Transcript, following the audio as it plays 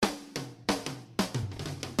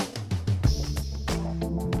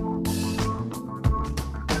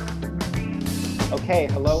Okay,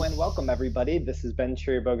 hello and welcome everybody. This is Ben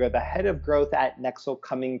Chiriboga, the head of growth at Nexel,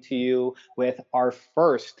 coming to you with our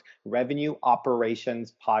first revenue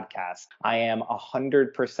operations podcast. I am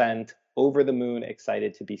 100% over the moon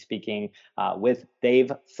excited to be speaking with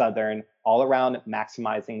Dave Southern all around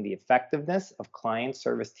maximizing the effectiveness of client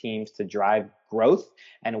service teams to drive growth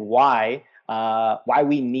and why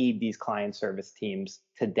we need these client service teams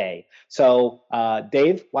today. So,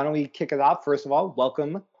 Dave, why don't we kick it off? First of all,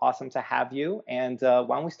 welcome. Awesome to have you. And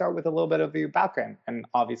why don't we start with a little bit of your background? And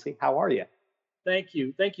obviously, how are you? Thank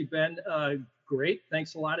you, Ben. Great,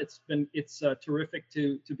 thanks a lot. It's terrific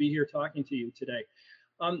to be here talking to you today.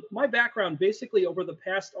 My background, basically, over the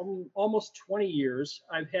past almost 20 years,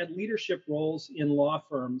 I've had leadership roles in law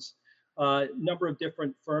firms, a number of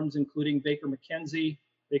different firms, including Baker McKenzie,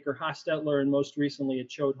 Baker Hostetler, and most recently at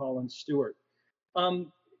Choate Hall and Stewart.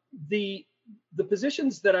 The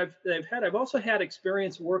positions that I've had, I've also had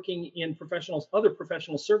experience working in other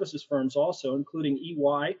professional services firms, also including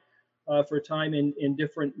EY for a time in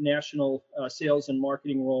different national sales and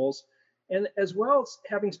marketing roles, and as well as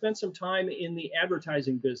having spent some time in the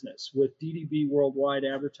advertising business with DDB Worldwide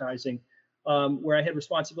Advertising, where I had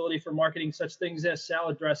responsibility for marketing such things as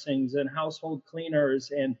salad dressings and household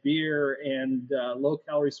cleaners and beer and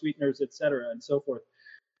low-calorie sweeteners, et cetera, and so forth.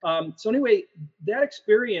 So anyway, that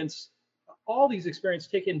experience, all these experiences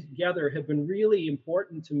taken together have been really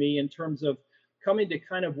important to me in terms of coming to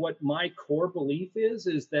kind of what my core belief is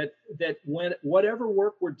that when whatever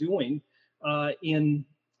work we're doing in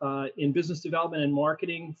business development and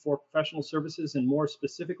marketing for professional services and more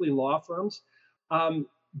specifically law firms,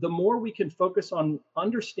 the more we can focus on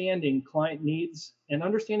understanding client needs and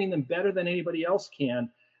understanding them better than anybody else can,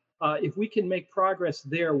 if we can make progress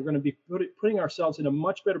there, we're going to be putting ourselves in a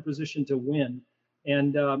much better position to win.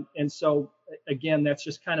 And so again, that's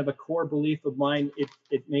just kind of a core belief of mine.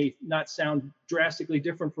 It may not sound drastically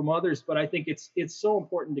different from others, but I think it's so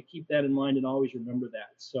important to keep that in mind and always remember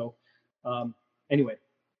that. So anyway.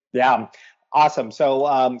 Yeah, awesome. So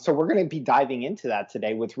we're going to be diving into that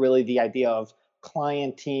today with really the idea of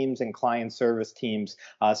client teams and client service teams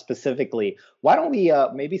specifically. Why don't we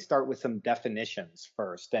maybe start with some definitions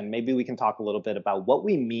first, and maybe we can talk a little bit about what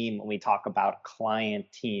we mean when we talk about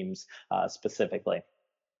client teams specifically.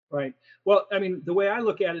 Right. Well, I mean, the way I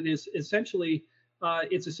look at it is essentially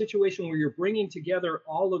it's a situation where you're bringing together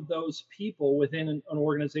all of those people within an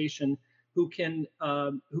organization who can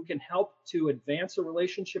help to advance a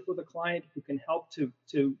relationship with a client, who can help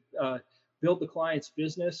to build the client's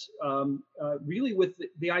business, really with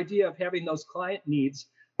the idea of having those client needs,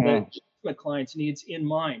 the client's needs in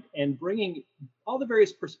mind, and bringing all the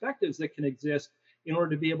various perspectives that can exist in order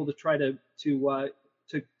to be able to try to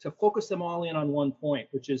focus them all in on one point,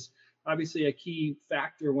 which is obviously a key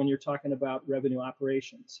factor when you're talking about revenue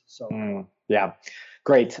operations. So yeah,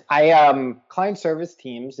 great. Client service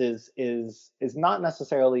teams is not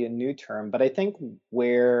necessarily a new term, but I think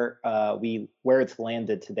where it's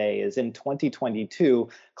landed today is in 2022.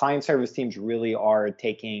 Client service teams really are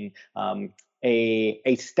taking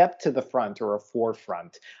a step to the front or a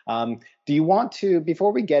forefront. Do you want to,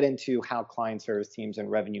 before we get into how client service teams and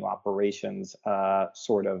revenue operations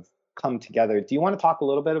sort of come together, do you want to talk a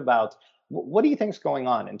little bit about what do you think is going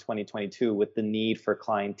on in 2022 with the need for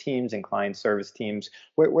client teams and client service teams?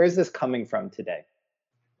 Where's this coming from today?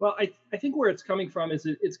 Well, I think where it's coming from is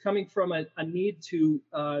it's coming from a need to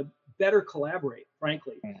better collaborate,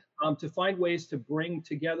 frankly, to find ways to bring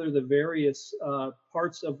together the various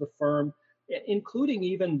parts of the firm, including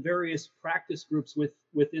even various practice groups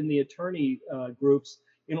within the attorney groups,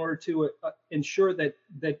 in order to ensure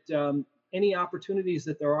that any opportunities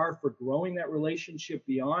that there are for growing that relationship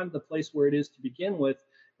beyond the place where it is to begin with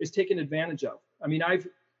is taken advantage of. I mean,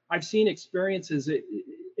 I've seen experiences,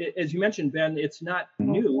 as you mentioned, Ben, it's not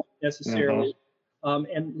new necessarily.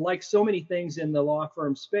 And like so many things in the law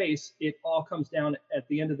firm space, it all comes down at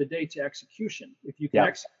the end of the day to execution. If you can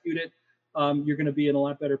execute it, you're going to be in a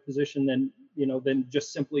lot better position than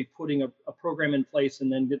just simply putting a program in place and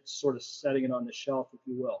then just sort of setting it on the shelf, if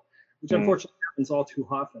you will, which unfortunately happens all too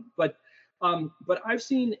often. But I've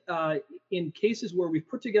seen in cases where we've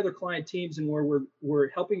put together client teams and where we're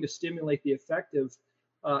helping to stimulate the effective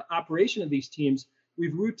operation of these teams,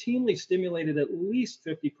 we've routinely stimulated at least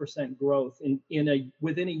 50% growth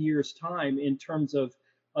within a year's time in terms of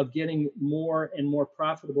getting more and more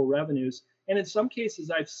profitable revenues. And in some cases,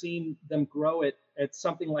 I've seen them grow at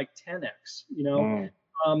something like 10x.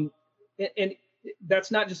 And that's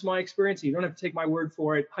not just my experience. You don't have to take my word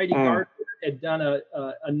for it. Heidi Gardner had done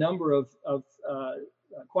a number of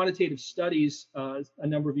quantitative studies a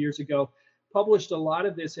number of years ago, published a lot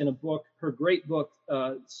of this in a book, her great book,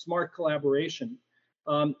 Smart Collaboration,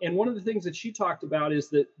 And one of the things that she talked about is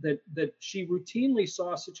that she routinely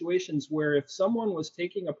saw situations where if someone was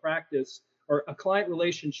taking a practice or a client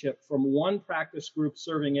relationship from one practice group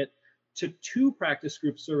serving it to two practice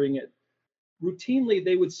groups serving it, routinely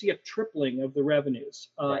they would see a tripling of the revenues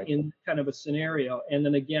Right. in kind of a scenario. And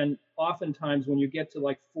then again, oftentimes when you get to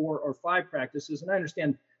like 4 or 5 practices, and I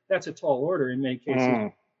understand that's a tall order in many cases,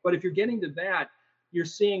 Mm, but if you're getting to that, you're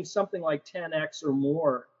seeing something like 10x or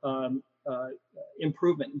more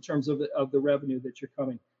improvement in terms of the revenue that you're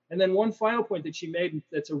coming. And then one final point that she made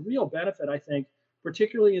that's a real benefit, I think,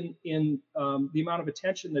 particularly in the amount of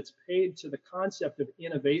attention that's paid to the concept of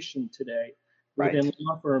innovation today right. within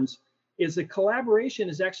law firms, is that collaboration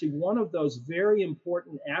is actually one of those very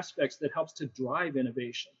important aspects that helps to drive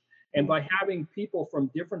innovation. And Mm. by having people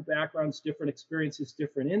from different backgrounds, different experiences,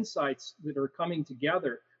 different insights that are coming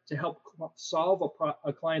together to help solve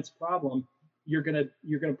a client's problem, you're gonna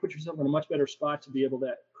put yourself in a much better spot to be able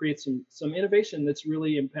to create some innovation that's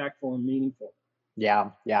really impactful and meaningful.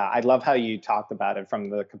 Yeah, yeah. I love how you talked about it from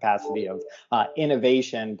the capacity of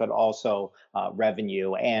innovation, but also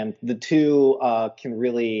revenue. And the two can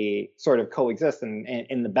really sort of coexist. And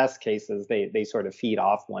in the best cases, they sort of feed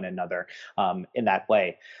off one another in that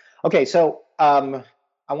way. Okay, so I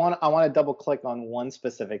want to double click on one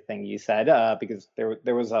specific thing you said because there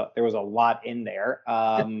was a lot in there.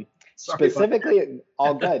 Sorry about Specifically,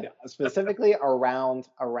 all good. Specifically around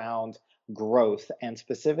growth and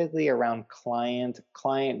specifically around client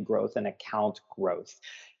growth and account growth.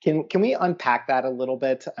 Can we unpack that a little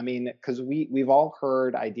bit? I mean, because we've all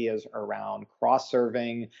heard ideas around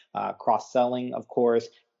cross-serving, cross-selling, of course,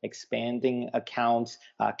 expanding accounts.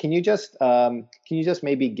 Can you just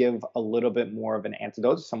maybe give a little bit more of an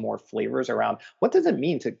antidote, some more flavors around what does it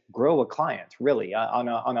mean to grow a client really on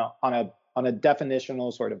a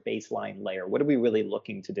definitional sort of baseline layer? What are we really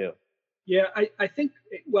looking to do? Yeah, I think,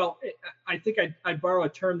 well, I think I'd borrow a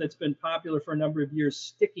term that's been popular for a number of years,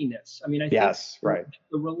 stickiness. I mean, I think Yes, right.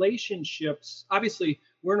 the relationships, obviously,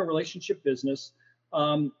 we're in a relationship business.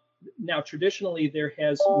 Now, traditionally, there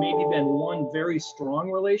has maybe been one very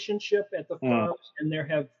strong relationship at the Mm, firm, and there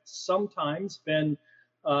have sometimes been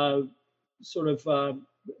uh, sort of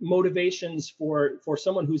motivations for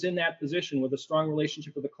someone who's in that position with a strong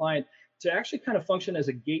relationship with a client to actually kind of function as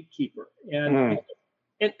a gatekeeper. mm,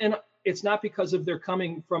 And it's not because of they're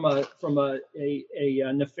coming from a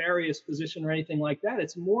nefarious position or anything like that.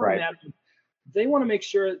 It's more a right. matter of they want to make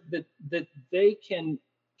sure that they can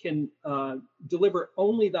deliver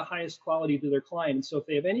only the highest quality to their client. And so if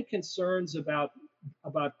they have any concerns about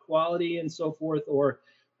quality and so forth,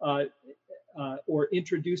 uh, or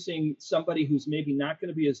introducing somebody who's maybe not going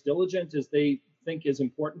to be as diligent as they think is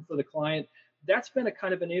important for the client, that's been a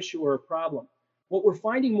kind of an issue or a problem. What we're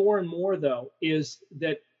finding more and more, though, is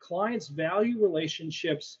that clients value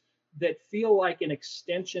relationships that feel like an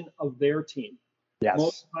extension of their team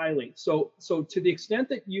most Yes. highly. So to the extent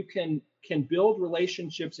that you can build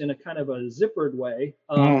relationships in a kind of a zippered way,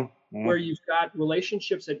 Mm, where mm, you've got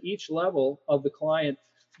relationships at each level of the client,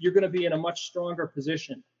 you're going to be in a much stronger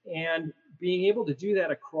position. And being able to do that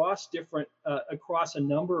across a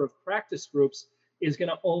number of practice groups is going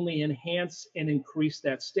to only enhance and increase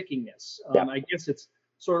that stickiness. yeah. I guess it's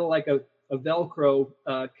sort of like a Velcro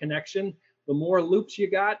connection. The more loops you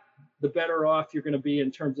got, the better off you're going to be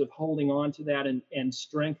in terms of holding on to that and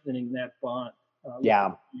strengthening that bond with the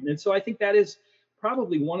Yeah. client. And so I think that is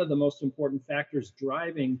probably one of the most important factors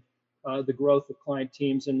driving the growth of client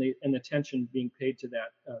teams and the attention being paid to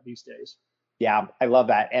that these days. Yeah, I love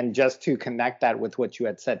that. And just to connect that with what you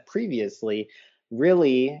had said previously,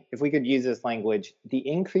 really, if we could use this language, the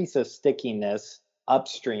increase of stickiness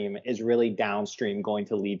upstream is really downstream going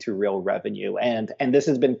to lead to real revenue. And this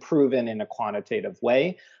has been proven in a quantitative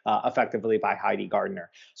way, effectively by Heidi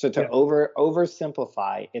Gardner. So to Yeah.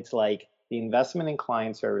 oversimplify, it's like the investment in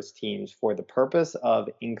client service teams for the purpose of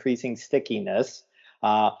increasing stickiness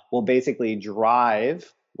will basically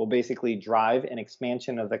drive an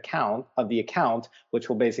expansion of the account, which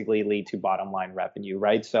will basically lead to bottom line revenue,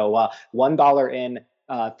 right? So $1 in,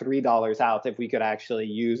 $3 out. If we could actually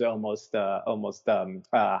use almost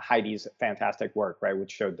Heidi's fantastic work, right,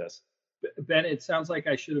 which showed this. Ben, it sounds like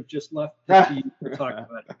I should have just left it to you to talk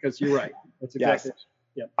about it because you're right. That's exactly.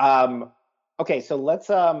 Yes. Yeah. Okay, so let's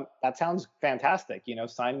that sounds fantastic.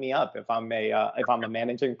 Sign me up if I'm a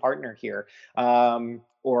managing partner here,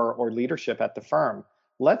 or leadership at the firm.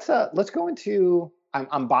 Let's go into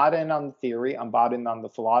I'm bought in on the theory, I'm bought in on the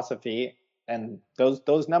philosophy, and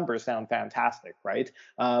those numbers sound fantastic, right?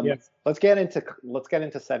 Yes. Let's get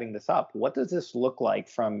into setting this up. What does this look like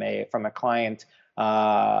from a client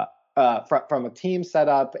from a team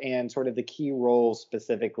setup and sort of the key roles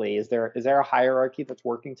specifically, is there a hierarchy that's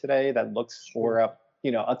working today that looks for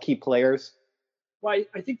a key players? Well,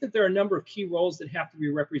 I think that there are a number of key roles that have to be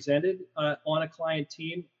represented on a client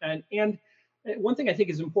team, and one thing I think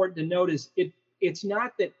is important to note is it's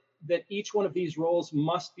not that each one of these roles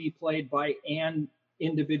must be played by an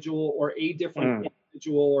individual or a different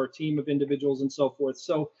individual or team of individuals and so forth.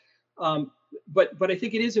 So, but I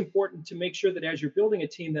think it is important to make sure that as you're building a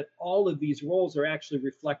team, that all of these roles are actually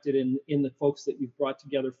reflected in the folks that you've brought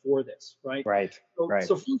together for this, right? Right.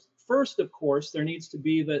 So first, of course, there needs to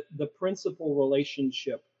be the principal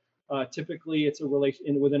relationship. Typically, it's a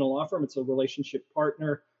relation within a law firm. It's a relationship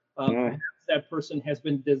partner. Perhaps that person has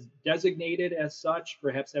been designated as such.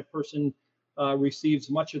 Perhaps that person receives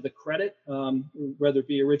much of the credit, whether it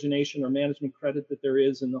be origination or management credit that there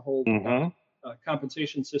is in the whole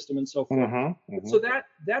compensation system and so forth. So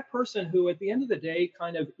that person who, at the end of the day,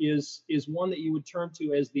 kind of is one that you would turn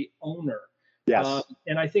to as the owner. Yes.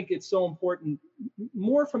 And I think it's so important,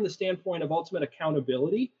 more from the standpoint of ultimate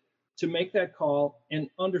accountability, to make that call and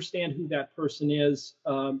understand who that person is,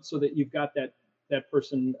 so that you've got that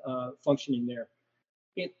person functioning there.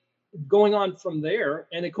 Going on from there,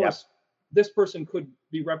 and of course, this person could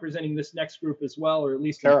be representing this next group as well, or at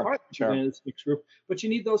least in part representing this next group. But you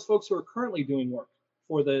need those folks who are currently doing work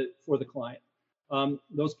for the client.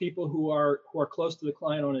 Those people who are close to the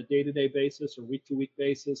client on a day-to-day basis or week-to-week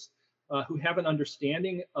basis, who have an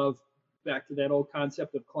understanding of, back to that old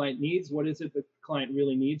concept of client needs. What is it that the client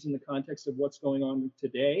really needs in the context of what's going on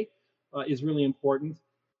today is really important.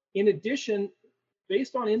 In addition,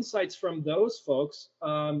 based on insights from those folks,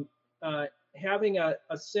 having a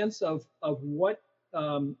sense of what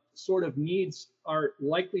sort of needs are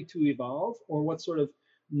likely to evolve, or what sort of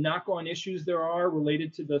knock-on issues there are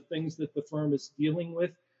related to the things that the firm is dealing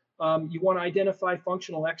with. You want to identify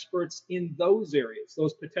functional experts in those areas,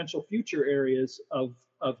 those potential future areas of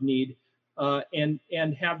need,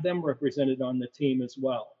 and have them represented on the team as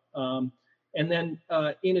well. And then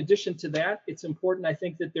in addition to that, it's important, I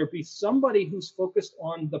think, that there be somebody who's focused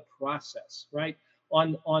on the process, right?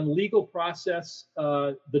 On legal process,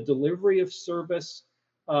 the delivery of service,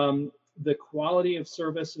 the quality of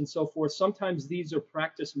service, and so forth. Sometimes these are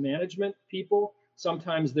practice management people.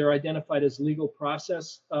 Sometimes they're identified as legal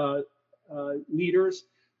process leaders.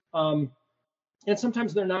 And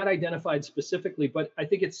sometimes they're not identified specifically, but I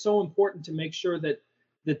think it's so important to make sure that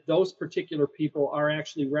those particular people are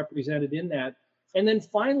actually represented in that. And then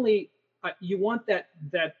finally, you want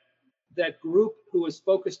that group who is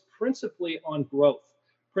focused principally on growth,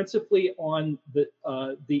 principally on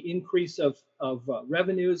the increase of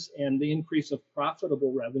revenues and the increase of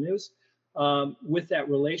profitable revenues with that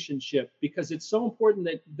relationship, because it's so important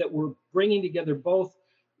that we're bringing together both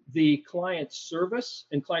the client service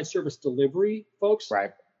and client service delivery folks,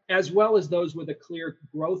 right, as well as those with a clear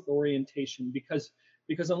growth orientation, because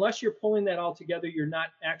unless you're pulling that all together, you're not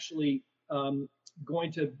actually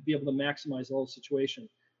going to be able to maximize the whole situation.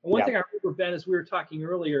 And one thing I remember, Ben, as we were talking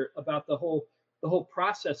earlier about the whole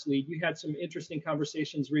process lead, you had some interesting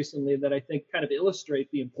conversations recently that I think kind of illustrate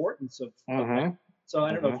the importance of that. So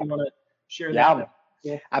I don't know if you want to share that.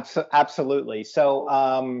 Yeah, absolutely. So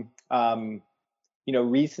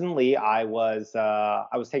recently I was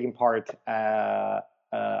taking part. I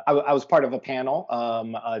was part of a panel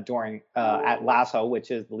during at LASSO, which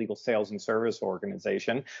is the Legal Sales and Service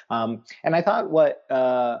Organization, and I thought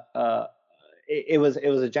it was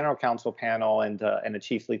a general counsel panel and a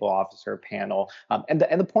chief legal officer panel, and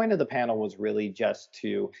the point of the panel was really just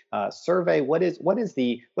to survey what is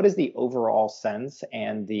the overall sense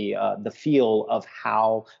and the feel of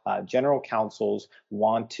how general counsels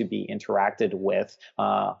want to be interacted with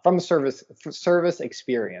from a service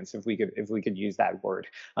experience, if we could use that word.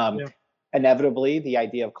 Inevitably, the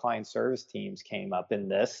idea of client service teams came up in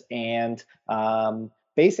this, and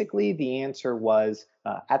basically the answer was,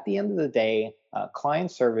 at the end of the day, client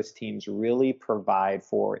service teams really provide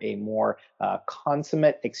for a more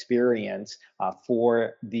consummate experience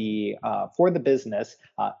for the business,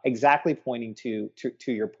 exactly pointing to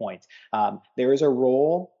your point. There is a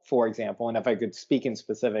role, for example, and if I could speak in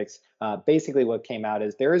specifics, basically what came out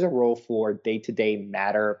is there is a role for day-to-day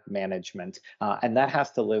matter management, and that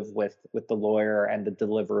has to live with the lawyer and the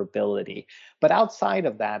deliverability. But outside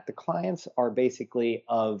of that, the clients are basically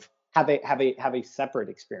have a separate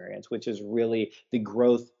experience, which is really the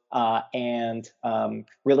growth and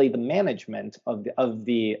really the management of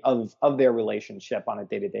their relationship on a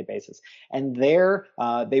day-to-day basis. And there,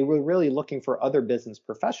 they were really looking for other business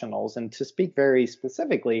professionals. And to speak very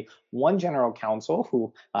specifically, one general counsel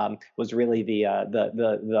who was really the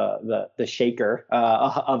shaker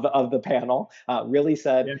of the panel really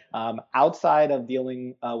said, Yeah. outside of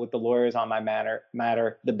dealing with the lawyers on my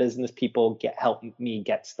matter, the business people help me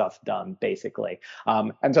get stuff done, basically.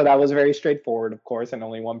 And so that was very straightforward, of course, and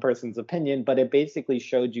only one person's opinion, but it basically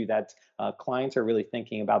showed you that clients are really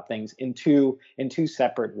thinking about things in two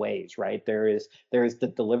separate ways, right? There is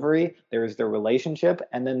the delivery, there is the relationship,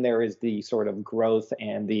 and then there is the sort of growth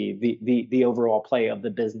and the overall play of the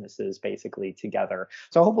businesses basically together.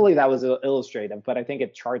 So hopefully that was illustrative, but I think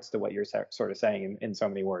it charts to what you're sort of saying in so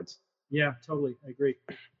many words. Yeah, totally. I agree.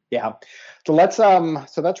 Yeah. So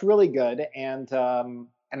so that's really good. And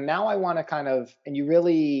now I want to kind of, and you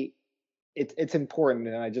really, it's important,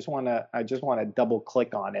 and I just want to double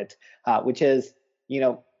click on it, which is,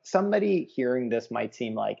 somebody hearing this might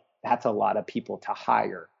seem like that's a lot of people to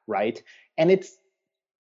hire, right? And it's,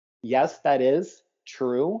 yes, that is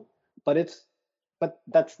true, but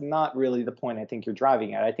that's not really the point I think you're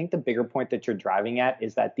driving at. I think the bigger point that you're driving at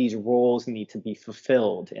is that these roles need to be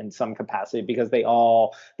fulfilled in some capacity because they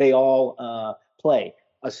all play.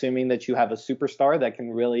 Assuming that you have a superstar that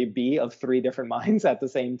can really be of three different minds at the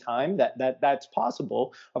same time, that's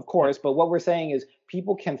possible, of course. But what we're saying is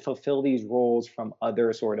people can fulfill these roles from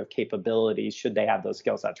other sort of capabilities should they have those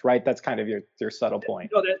skill sets, right? That's kind of your subtle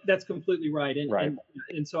point. No, that's completely right. Right.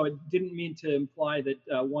 And so it didn't mean to imply that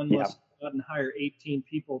one Yeah. must go out and hire 18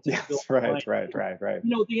 people to build Yes, a right, client. right.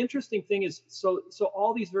 The interesting thing is, so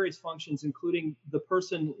all these various functions, including the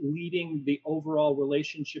person leading the overall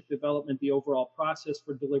relationship development, the overall process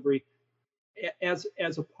for delivery, as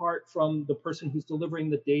apart from the person who's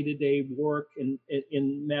delivering the day-to-day work and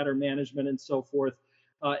in matter management and so forth,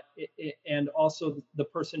 and also the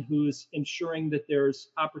person who's ensuring that there's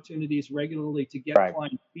opportunities regularly to get Right.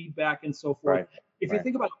 client feedback and so forth. Right. If you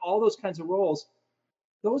think about all those kinds of roles,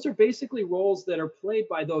 those are basically roles that are played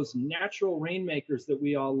by those natural rainmakers that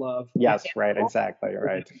we all love. Yes, right, exactly,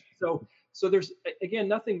 right. So there's, again,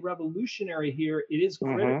 nothing revolutionary here. It is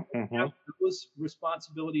critical to have those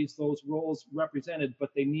responsibilities, those roles represented,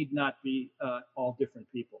 but they need not be all different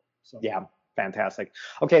people. So yeah, fantastic.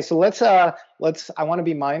 Okay, so let's I want to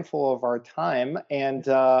be mindful of our time, and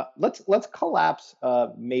let's collapse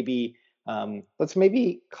let's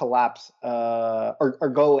maybe collapse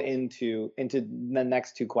or go into the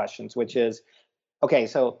next two questions, which is, okay,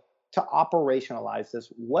 so to operationalize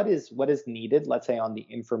this, what is needed, let's say on the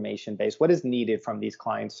information base, what is needed from these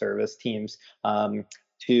client service teams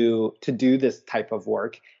to do this type of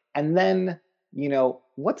work? And then,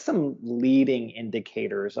 what's some leading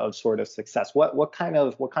indicators of sort of success? What kind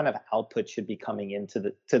of output should be coming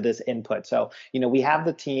into this input? So, we have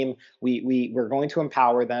the team, we're going to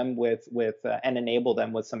empower them with and enable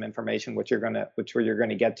them with some information, which you're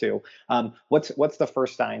gonna get to. What's the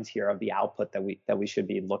first signs here of the output that we should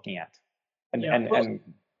be looking at? And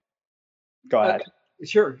go ahead.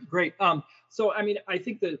 Sure, great. So I mean, I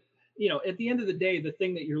think that at the end of the day, the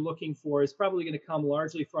thing that you're looking for is probably going to come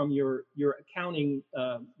largely from your accounting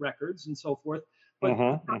records and so forth. But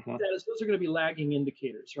those are going to be lagging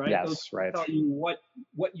indicators, right? Yes, those right. tell you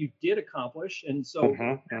what you did accomplish, and so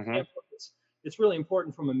it's really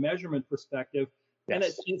important from a measurement perspective.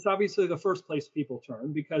 Yes. And it's obviously the first place people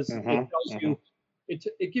turn because it tells you.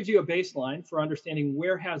 It gives you a baseline for understanding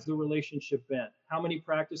where has the relationship been, how many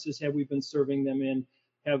practices have we been serving them in,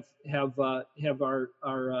 have our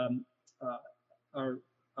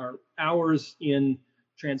hours in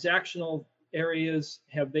transactional areas,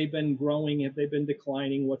 have they been growing, have they been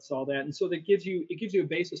declining, what's all that? And so it gives you a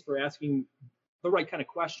basis for asking the right kind of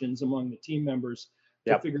questions among the team members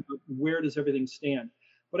to figure out where does everything stand.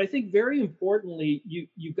 But I think very importantly,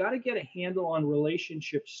 you got to get a handle on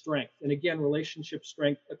relationship strength. And again, relationship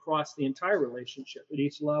strength across the entire relationship at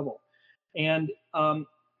each level. And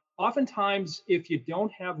oftentimes, if you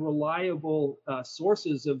don't have reliable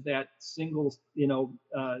sources of that single,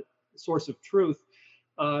 source of truth,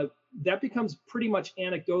 that becomes pretty much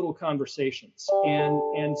anecdotal conversations.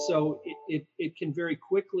 And so it can very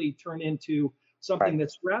quickly turn into something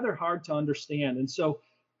that's rather hard to understand. And so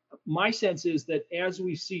my sense is that as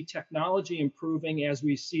we see technology improving, as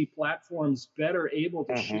we see platforms better able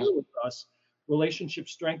to share with us relationship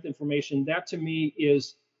strength information, that to me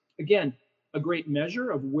is, again, a great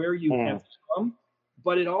measure of where you have come,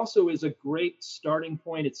 but it also is a great starting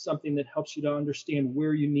point. It's something that helps you to understand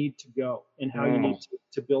where you need to go and how you need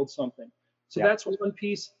to build something. So that's one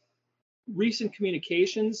piece. recent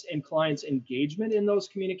communications and clients' engagement in those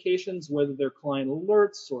communications, whether they're client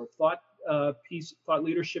alerts or thought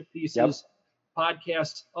leadership Yep. pieces,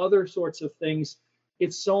 podcasts, other sorts of things.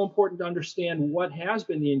 It's so important to understand what has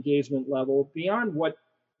been the engagement level beyond what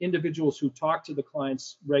individuals who talk to the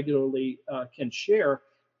clients regularly can share,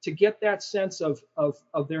 to get that sense of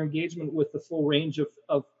their engagement with the full range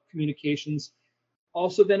of communications.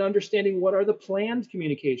 Also, then understanding what are the planned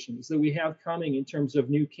communications that we have coming in terms of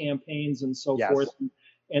new campaigns and so Yes. forth.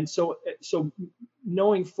 And so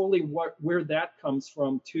knowing fully where that comes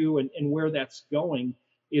from too, and where that's going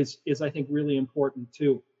is I think really important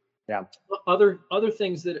too. Yeah. Other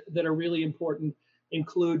things that are really important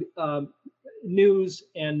include news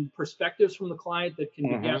and perspectives from the client that can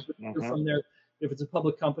be gathered from their, if it's a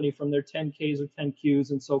public company, from their 10Ks or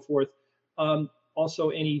 10Qs and so forth. Also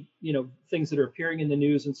any things that are appearing in the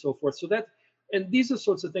news and so forth. So that, and these are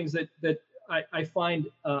sorts of things that I find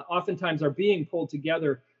oftentimes are being pulled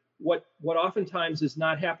together. What oftentimes is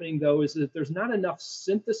not happening though is that there's not enough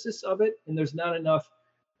synthesis of it, and there's not enough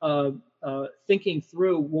thinking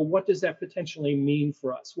through, well, what does that potentially mean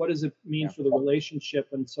for us? What does it mean for the relationship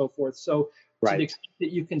and so forth? So to the extent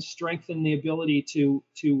that you can strengthen the ability to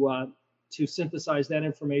synthesize that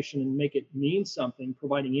information and make it mean something,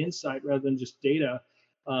 providing insight rather than just data,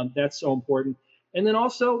 that's so important. And then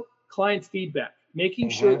also client feedback, making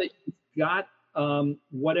sure that you've got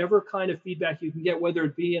whatever kind of feedback you can get, whether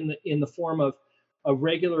it be in the form of a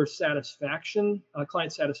regular satisfaction,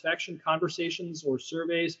 client satisfaction conversations or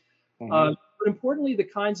surveys, but importantly, the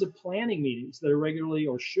kinds of planning meetings that are regularly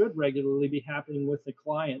or should regularly be happening with the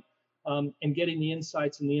client, and getting the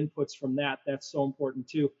insights and the inputs from that. That's so important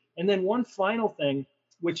too. And then one final thing,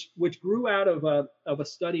 which grew out of a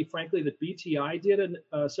study, frankly, that BTI did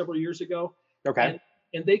several years ago. Okay.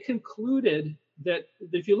 And they concluded that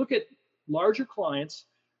if you look at larger clients,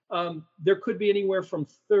 there could be anywhere from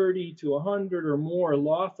 30 to 100 or more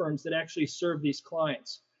law firms that actually serve these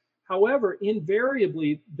clients. However,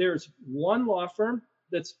 invariably, there's one law firm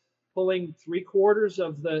that's pulling 3/4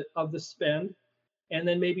 of the spend, and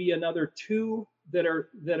then maybe another two that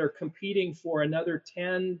are competing for another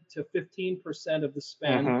 10 to 15% of the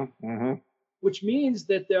spend, which means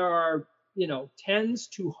that there are tens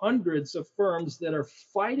to hundreds of firms that are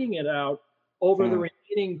fighting it out over the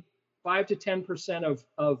remaining 5 to 10%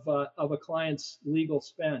 of a client's legal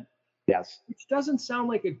spend. Yes. Which doesn't sound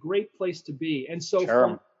like a great place to be. And so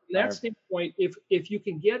from that standpoint, if you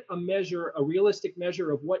can get a realistic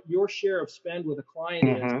measure of what your share of spend with a client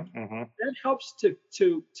is, that helps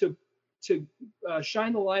to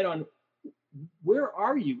shine the light on where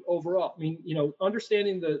are you overall. I mean,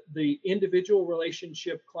 understanding the individual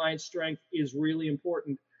relationship client strength is really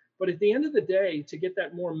important. But at the end of the day, to get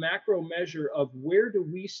that more macro measure of where do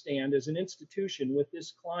we stand as an institution with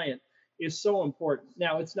this client is so important.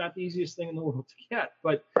 Now, it's not the easiest thing in the world to get,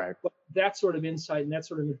 but that sort of insight and that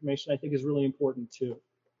sort of information, I think, is really important too.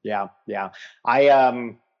 Yeah.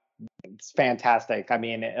 It's fantastic. I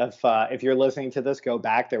mean, if you're listening to this, go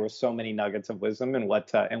back. There were so many nuggets of wisdom in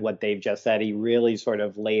what Dave just said. He really sort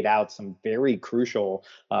of laid out some very crucial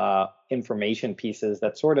information pieces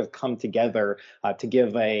that sort of come together to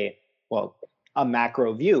give a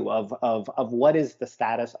macro view of what is the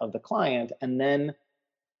status of the client, and then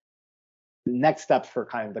next steps for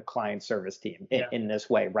kind of the client service team in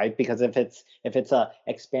this way, right? Because if it's a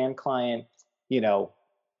expand client,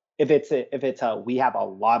 if it's a we have a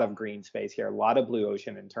lot of green space here, a lot of blue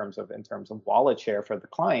ocean in terms of wallet share for the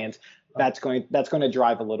client, that's going to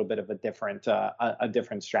drive a little bit of a different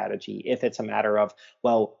strategy. If it's a matter of,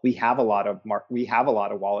 well, we have a lot of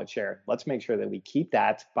wallet share, let's make sure that we keep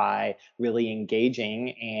that by really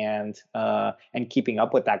engaging and keeping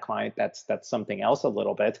up with that client. That's something else a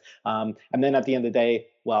little bit. And then at the end of the day,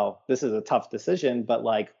 well, this is a tough decision, but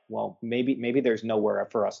maybe there's nowhere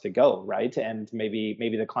for us to go, right? And maybe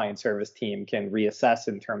the client service team can reassess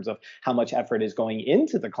in terms of how much effort is going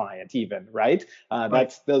into the client, even, right?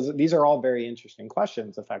 These are all very interesting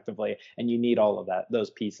questions, effectively, and you need all of those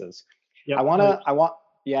pieces. Yep. I want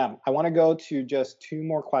to go to just two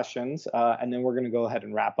more questions, and then we're going to go ahead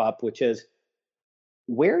and wrap up, which is,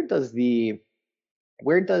 I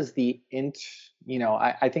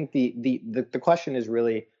think the question is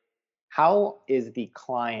really, how is the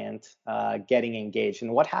client getting engaged,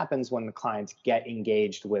 and what happens when the clients get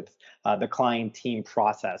engaged with the client team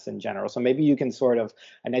process in general? So maybe you can sort of,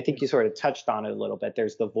 and I think you sort of touched on it a little bit,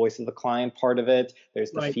 there's the voice of the client part of it,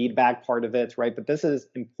 there's the feedback part of it, right? But this is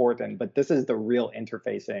important, but this is the real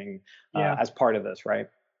interfacing as part of this, right?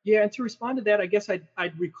 Yeah, and to respond to that, I guess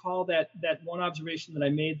I'd recall that one observation that I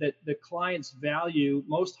made, that the clients value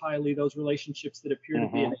most highly those relationships that appear to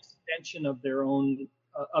be an Hmm. extension of their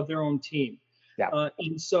own team. Yeah.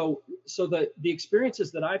 And so the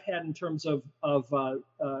experiences that I've had in terms of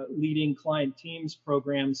leading client teams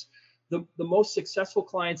programs, the most successful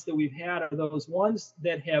clients that we've had are those ones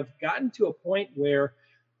that have gotten to a point where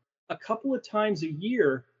a couple of times a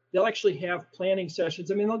year they'll actually have planning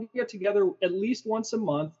sessions. I mean, they'll get together at least once a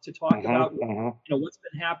month to talk Hmm. about what's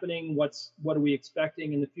been happening, what are we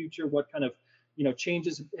expecting in the future, what kind of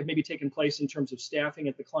changes have maybe taken place in terms of staffing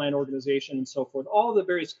at the client organization and so forth. All the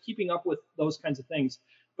various keeping up with those kinds of things.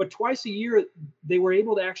 But twice a year they were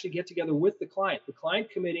able to actually get together with the client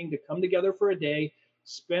committing to come together for a day,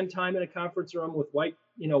 spend time in a conference room with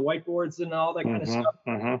whiteboards and all that kind of Hmm. stuff,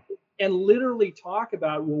 Hmm. and literally talk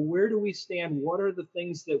about, well, where do we stand? What are the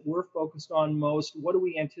things that we're focused on most? What do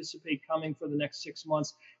we anticipate coming for the next 6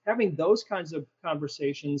 months? Having those kinds of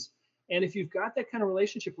conversations. And if you've got that kind of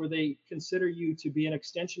relationship where they consider you to be an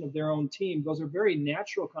extension of their own team, those are very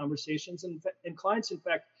natural conversations. And clients, in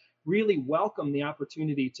fact, really welcome the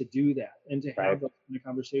opportunity to do that and to Right. have those kind of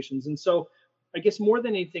conversations. And so I guess more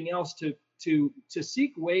than anything else, to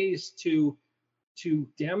seek ways to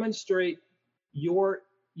demonstrate your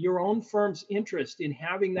your own firm's interest in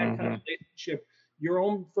having that kind of Hmm. relationship, your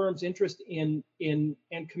own firm's interest in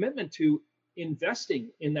and commitment to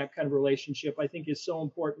investing in that kind of relationship, I think is so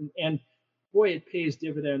important. And boy, it pays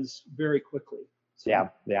dividends very quickly. So Yeah,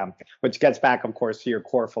 yeah. Which gets back, of course, to your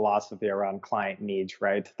core philosophy around client needs,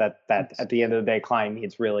 right? That yes, at the end of the day, client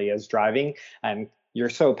needs really is driving, and you're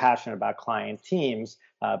so passionate about client teams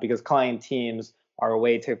because client teams are a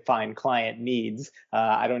way to find client needs.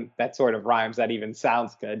 I don't. That sort of rhymes. That even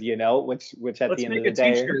sounds good, Which at the let's end of make the a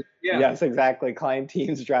day, t-shirt. Yeah. yes, exactly. Client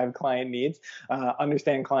teams drive client needs.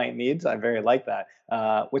 Understand client needs. I very like that.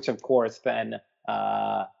 Which of course then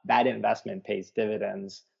that investment pays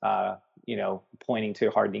dividends. Pointing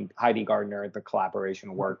to Heidi Gardner, the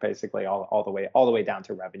collaboration work, basically all the way down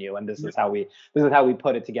to revenue. And Yep. this is how we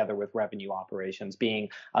put it together with revenue operations being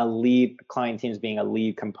a lead client teams being a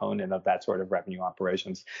lead component of that sort of revenue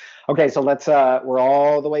operations. Okay, so we're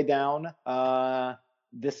all the way down.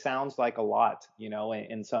 This sounds like a lot,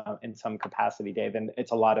 in some capacity, Dave, and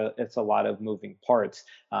it's a lot of moving parts.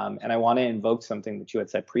 And I want to invoke something that you had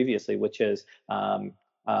said previously, which is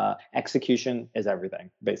execution is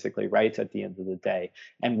everything, basically, right? At the end of the day,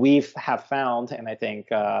 and have found, and I think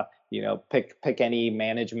pick any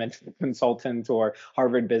management consultant or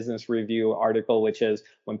Harvard Business Review article, which is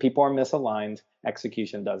when people are misaligned,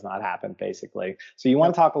 execution does not happen, basically. So you want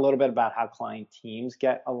Yep. to talk a little bit about how client teams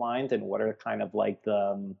get aligned and what are kind of like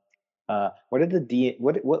the what are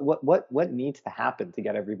the what needs to happen to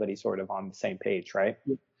get everybody sort of on the same page, right?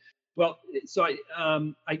 Well, so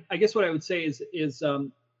I guess what I would say is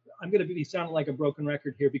I'm going to be sounding like a broken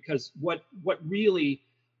record here, because what really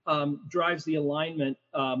drives the alignment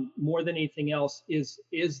more than anything else is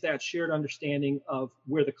that shared understanding of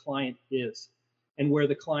where the client is and where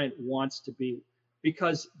the client wants to be.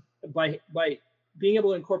 Because by being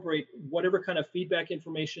able to incorporate whatever kind of feedback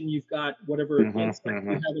information you've got, whatever Hmm. insight you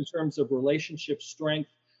Hmm. have in terms of relationship strength,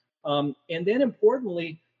 and then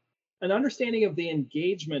importantly, an understanding of the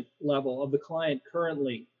engagement level of the client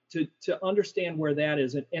currently, to understand where that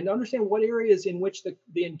is, and understand what areas in which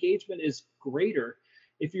the engagement is greater.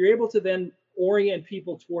 If you're able to then orient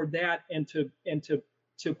people toward that, and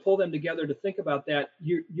to pull them together to think about that,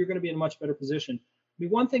 you're going to be in a much better position. I mean,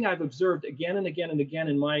 one thing I've observed again and again and again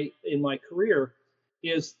in my career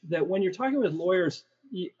is that when you're talking with lawyers,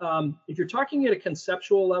 if you're talking at a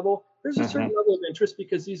conceptual level, there's a Hmm. certain level of interest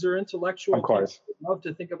because these are Of intellectual people course. who love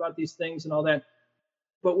to think about these things and all that.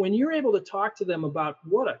 But when you're able to talk to them about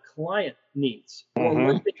what a client needs or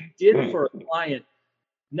what Hmm. they did for a client,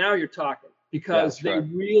 now you're talking, because Yes, they right.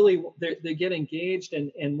 really they get engaged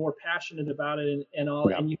and more passionate about it, and all,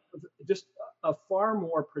 Yeah. and you have just a far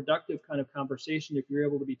more productive kind of conversation if you're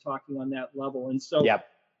able to be talking on that level. And so Yep.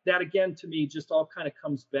 that again to me just all kind of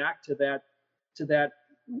comes back to that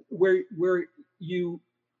where you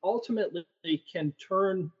ultimately can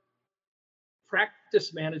turn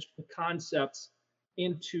practice management concepts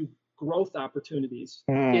into growth opportunities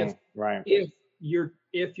if Right.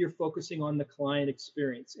 if you're focusing on the client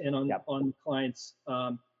experience and on Yep. on the client's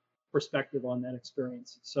perspective on that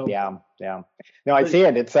experience. So Yeah, yeah. No, I but see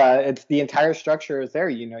it. It's the entire structure is there.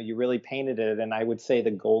 You really painted it, and I would say the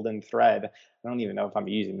golden thread. I don't even know if I'm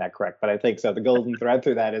using that correct, but I think so. The golden thread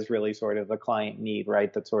through that is really sort of the client need,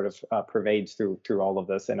 right? That sort of pervades through all of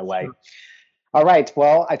this in a way. sure. All right.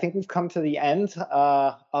 Well, I think we've come to the end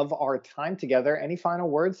of our time together. Any final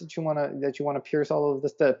words that you want to pierce all of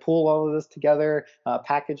this, to pull all of this together,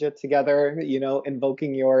 package it together?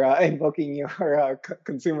 Invoking your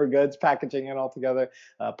consumer goods, packaging it all together,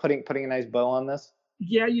 putting a nice bow on this.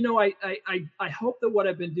 Yeah, I hope that what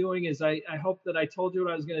I've been doing is I hope that I told you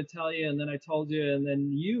what I was going to tell you, and then I told you, and then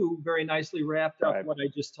you very nicely wrapped up Right. what I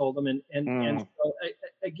just told them. And so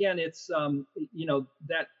again, it's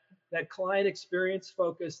that client experience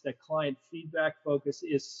focus, that client feedback focus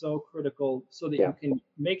is so critical, so that you can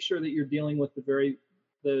make sure that you're dealing with the very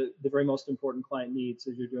most important client needs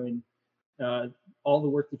as you're doing all the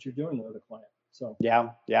work that you're doing with a client. So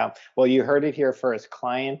yeah. Well, you heard it here first.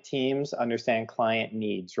 Client teams understand client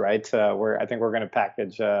needs, right? I think we're going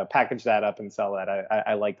to package that up and sell that.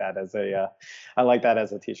 I like that as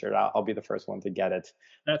a t-shirt. I'll be the first one to get it.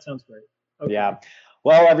 That sounds great. Okay. Yeah.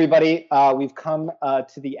 Well, everybody, we've come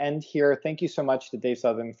to the end here. Thank you so much to Dave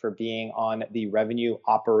Southern for being on the Revenue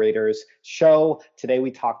Operators Show. Today, we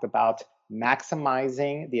talked about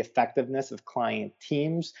maximizing the effectiveness of client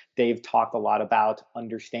teams. Dave talked a lot about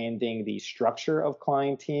understanding the structure of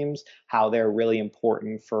client teams, how they're really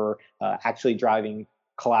important for actually driving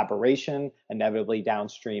collaboration, inevitably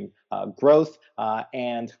downstream growth,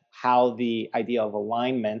 and how the idea of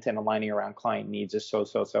alignment and aligning around client needs is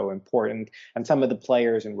so important, and some of the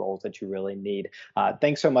players and roles that you really need.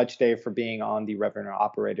 Thanks so much, Dave, for being on the Revenue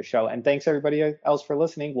Operator Show, and thanks everybody else for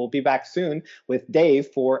listening. We'll be back soon with Dave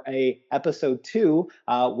for episode 2,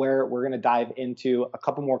 where we're going to dive into a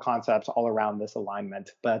couple more concepts all around this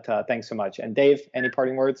alignment. But thanks so much. And Dave, any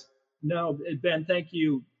parting words? No, Ben, thank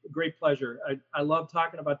you. Great pleasure. I love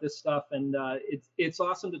talking about this stuff, and it's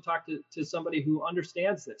awesome to talk to somebody who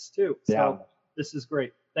understands this too. So this is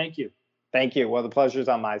great. Thank you. Thank you. Well, the pleasure's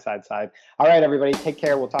on my side. All right, everybody, take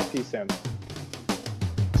care. We'll talk to you soon.